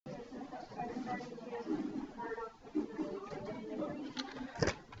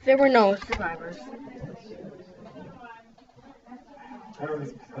There were no survivors.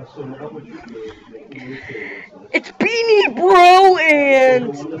 It's Beanie, bro,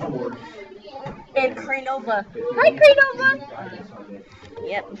 and Creynova. Hi, Creynova.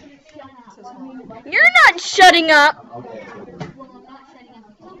 Yep. You're not shutting up.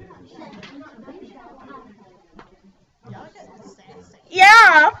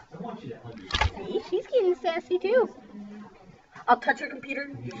 Yeah. See, she's getting sassy too. I'll touch her computer.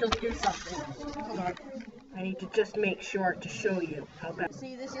 She'll do something. Hold on. I need to just make sure to show you how bad.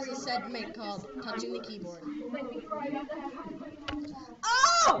 See, this is a segment called Touching the Keyboard.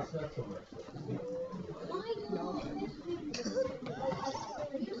 Oh!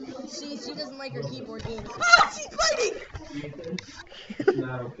 She doesn't like her keyboard games. Oh, she's biting!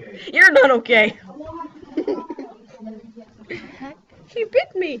 Not okay. You're not okay. She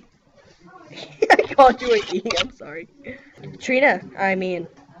bit me. I called you a E. I'm sorry.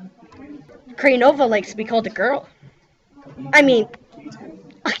 Creynova likes to be called a girl. I mean,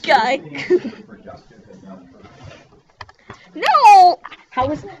 a guy. No! How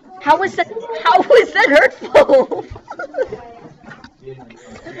was that hurtful?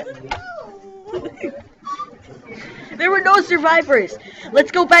 There were no survivors.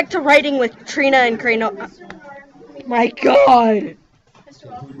 Let's go back to writing with Trina and Creynova. My God.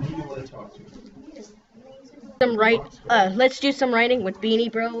 Let's do some writing with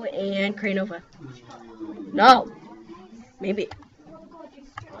Beanie Bro and Creynova. No. Maybe.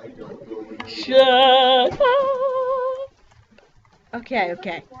 Shut up.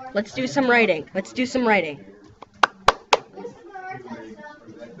 Okay. Let's do some writing.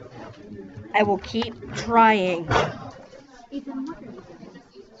 I will keep trying.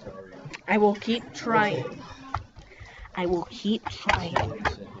 I will keep trying. I'm gonna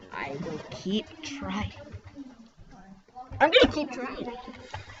keep trying.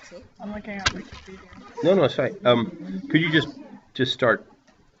 I'm looking at my computer. No, it's fine. Could you just start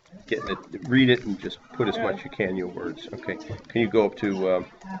getting it, read it, and just put as much you can your words. Okay. Can you go up to?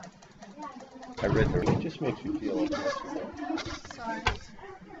 I read there. It just makes you feel uncomfortable.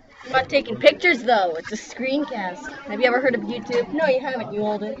 I'm not taking pictures though. It's a screencast. Have you ever heard of YouTube? No, you haven't. You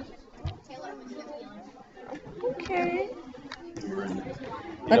old it. Okay.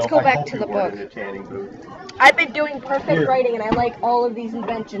 Let's go back to the book. I've been doing perfect writing, and I like all of these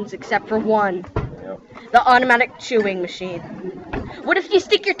inventions except for one. The automatic chewing machine. What if you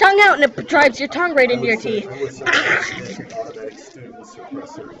stick your tongue out and it drives your tongue right into your teeth?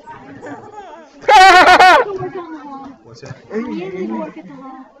 What's that?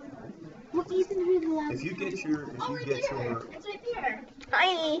 If you get your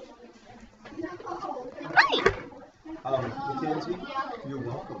Hi. Mackenzie, you're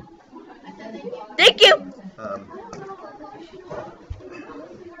welcome. Thank you.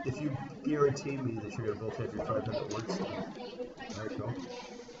 If you guarantee me that you're gonna both have your 500 words, there you go.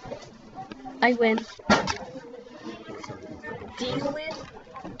 I win. Do you win?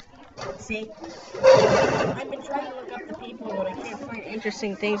 See? I've been trying to look up the people, but I can't find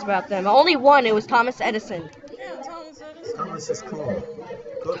interesting things about them. Only one. It was Thomas Edison. Yeah, Thomas Edison. Thomas is cool.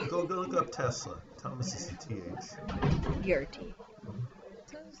 Go look up Tesla. Thomas is a TH. You're a T.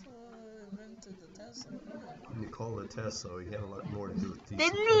 Tesla invented the Tesla. Nikola Tesla, he had a lot more to do with these.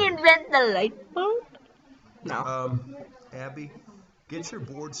 Didn't he invent the light bulb? No. Abby, get your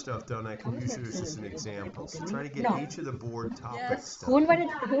board stuff done. I can use it as just an example. So try to get each of the board topics done. Who invented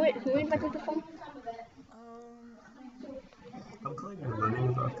the phone? I'm glad you're learning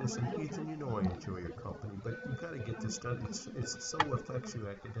about this, and Ethan, you know I enjoy your company, but you got to get this done. It so affects you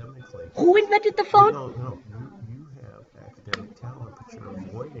academically. Who invented the phone? No. You have academic talent, but you're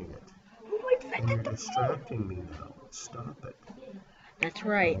avoiding it. Who And invented you're the phone? distracting me now. Stop it. That's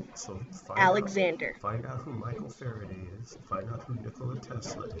right. So Alexander. Find out who Michael Faraday is. Find out who Nikola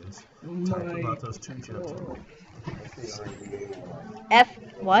Tesla is. Talk about those two gentlemen.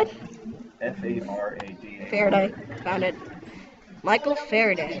 What? F-A-R-A-D-A. Faraday. Found it. Michael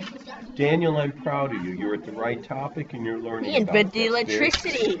Faraday. Daniel, I'm proud of you. You're at the right topic, and you're learning. He invented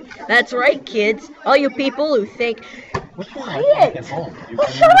electricity. That's right, kids. All you people who think, quiet. Oh,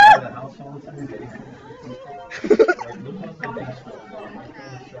 shut up.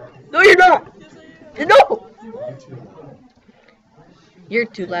 No, you're not. No. You're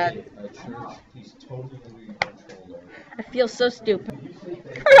too loud. I feel so stupid. You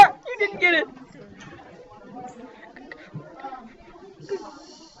didn't get it.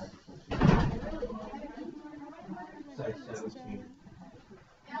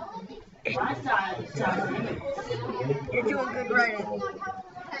 You're doing good writing.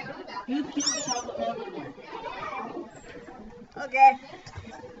 Okay.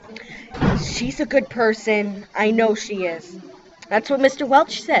 She's a good person. I know she is. That's what Mr.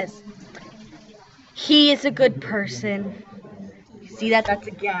 Welch says. He is a good person. See that? That's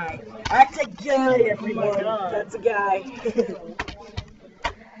a guy. That's a guy, everyone. That's a guy.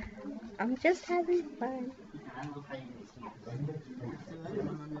 I'm just having fun.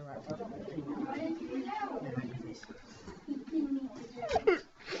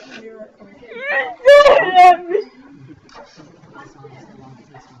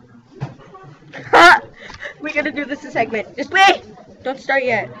 We gotta do this segment. Just wait! Don't start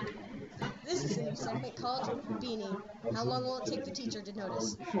yet. This is a new segment called Beanie. How long will it take the teacher to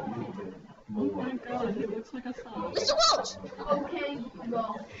notice? Mr. Welch! Okay,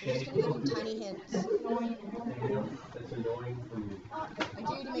 well. I'm just gonna give him tiny hints. I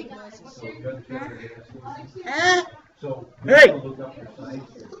dare you to make noises. Hey!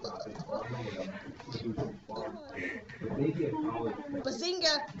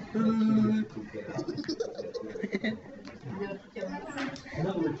 Bazinga!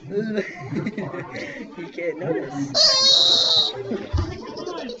 You can't notice.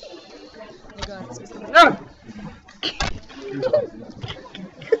 Oh god, it's so No!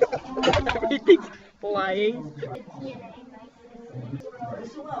 Everything's flying.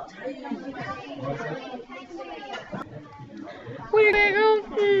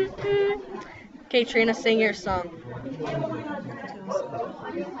 Okay, Trina, sing your song.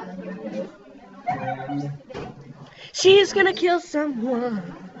 She's gonna kill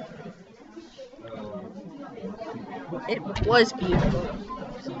someone. It was beautiful.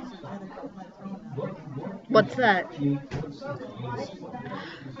 What's that?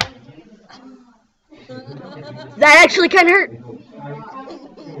 That actually kind of hurt.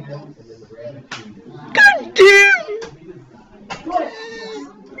 God damn!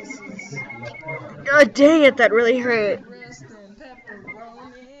 God dang it, that really hurt.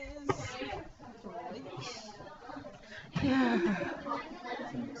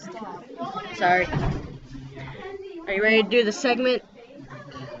 Sorry. Are you ready to do the segment?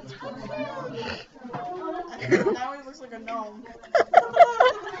 Now he looks like a gnome.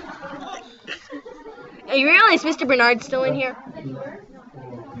 Hey, you realize Mr. Bernard's still in here?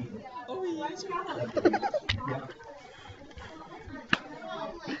 Oh, he is.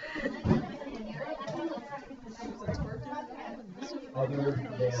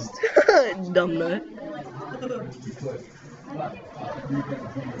 Dumb nut.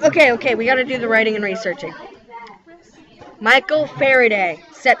 Okay, we gotta do the writing and researching. Michael Faraday.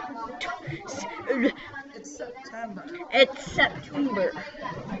 It's September. It's September.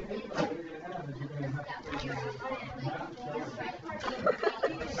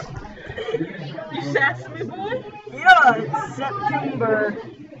 You sassed me, boy? Yeah, it's September.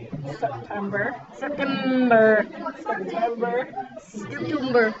 September.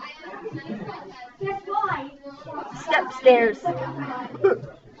 Step stairs.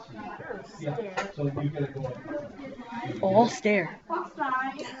 All stare. Dad,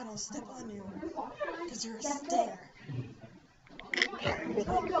 I'll step on you. Because you're a stare.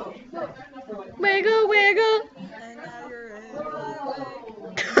 Wiggle, wiggle. And now you're in my way.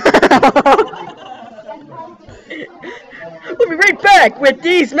 We'll be right back with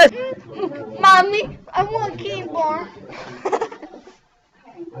these Mommy, I want keyboard.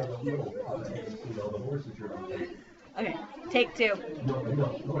 Okay, take two.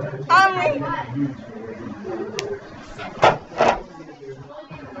 Mommy.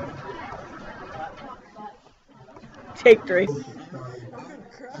 Take three.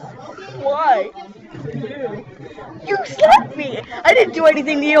 Why? You slapped me. I didn't do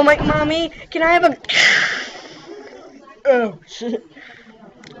anything to you. I'm like, Mommy, can I have a... Oh, shit.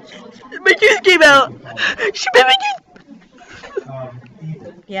 My tooth came out. She made my tooth.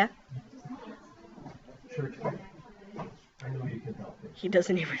 Yeah? He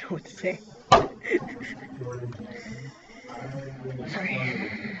doesn't even know what to say. Sorry.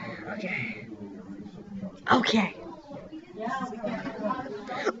 Okay.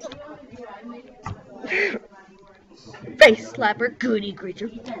 Face slapper, goody creature.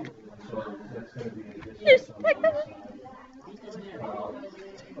 Just like that.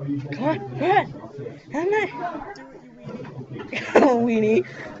 Come on, come on. Oh, weenie.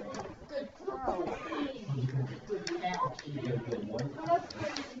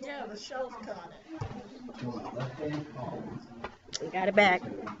 Yeah, the shelf caught it. We got it back.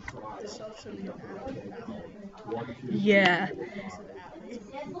 The shelf should be an alley. Yeah. It's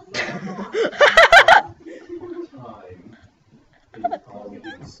an alley.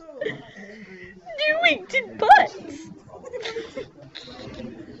 I'm so angry. You winked in butts.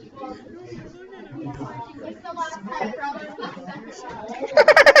 We still want to play, brother.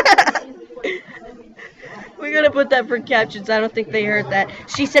 We're gonna put that for captions. I don't think they heard that.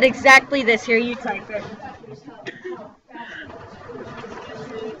 She said exactly this. Here, you type it.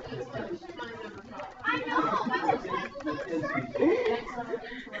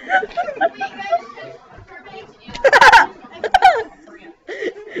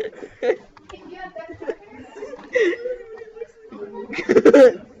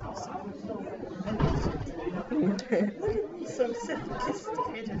 So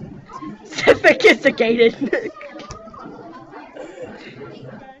sophisticated. Sophisticated.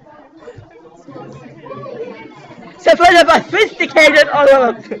 Sophisticated. Oh,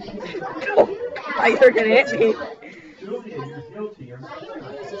 they're gonna hit me.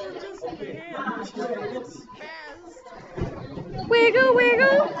 Wiggle,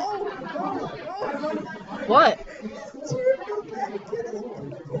 wiggle. What?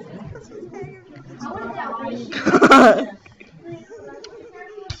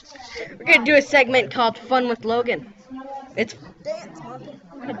 We're gonna do a segment called Fun with Logan. It's Dance, monkey.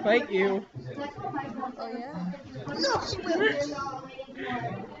 I'm gonna bite you. Oh yeah? No, she will.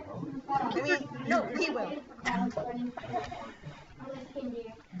 No, he will.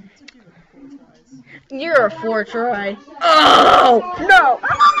 You're a 4 try. Oh no!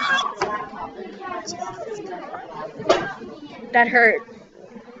 That hurt.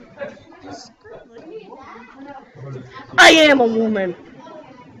 I am a woman.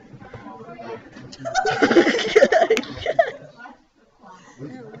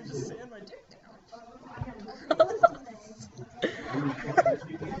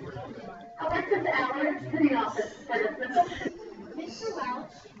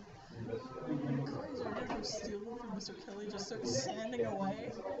 Mr. Kelly just starts standing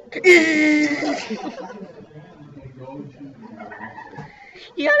away.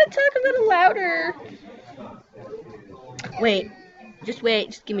 You gotta talk a little louder. Wait. Just wait.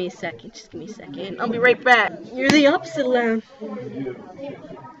 Just give me a second. Just give me a second. I'll be right back. You're the opposite loud.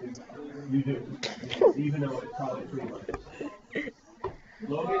 You do. Even though it's probably pretty much.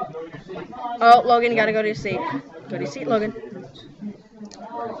 Logan, go to your seat. Oh, Logan, you gotta go to your seat. Go to your seat, Logan.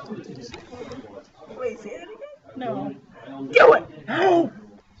 Wait, say it again? No. Do it! No!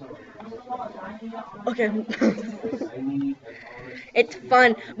 Okay. It's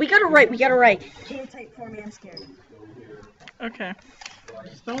fun. We gotta write. Can you type for me? I'm scared. Okay.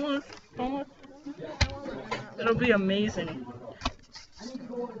 Don't look. It'll be amazing.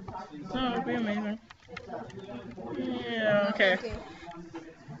 No, it'll be amazing. Yeah, okay.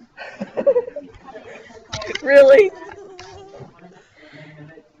 Really?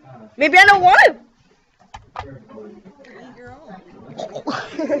 Maybe I don't want to. Eat your own.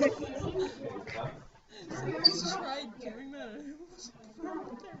 Just tried doing that.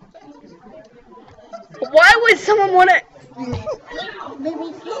 Why would someone want to?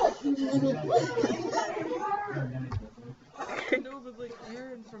 No, but like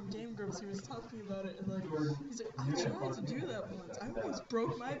Aaron from Game Grumps, he was talking about it, and like he's like, I tried to do that once. I almost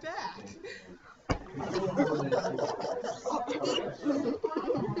broke my back.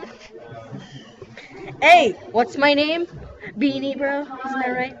 Hey, what's my name? Beanie, bro. Isn't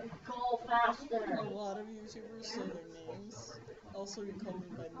that right? A lot of YouTubers say their names. Also, you call me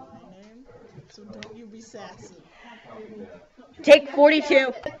by my name, so don't you be sassy. Take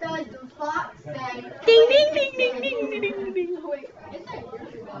 42. Ding, ding, ding, ding, ding, ding, ding, ding.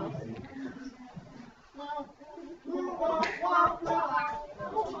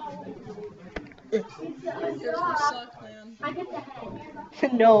 You suck, man.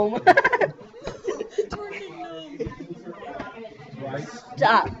 Gnome. Twerking gnome.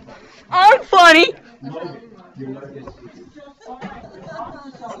 Stop. I'm funny.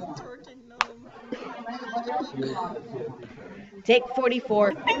 Twerking gnome. Take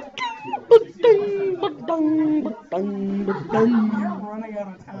 44.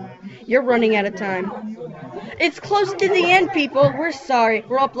 You're running out of time. It's close to the end, people. We're sorry.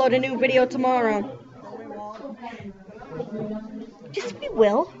 We'll upload a new video tomorrow. No, we won't. Yes, we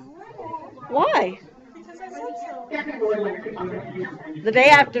will. Why? Because I said so. The day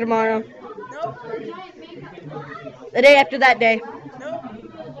after tomorrow. Nope. The day after that day. Nope.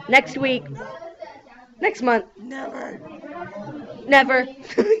 Next week. Next month. Never. Never.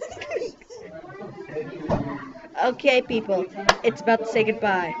 Okay, people. It's about to say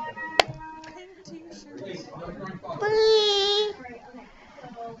goodbye. Pink t-shirts. Bye.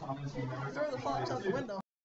 Throw the box out the window.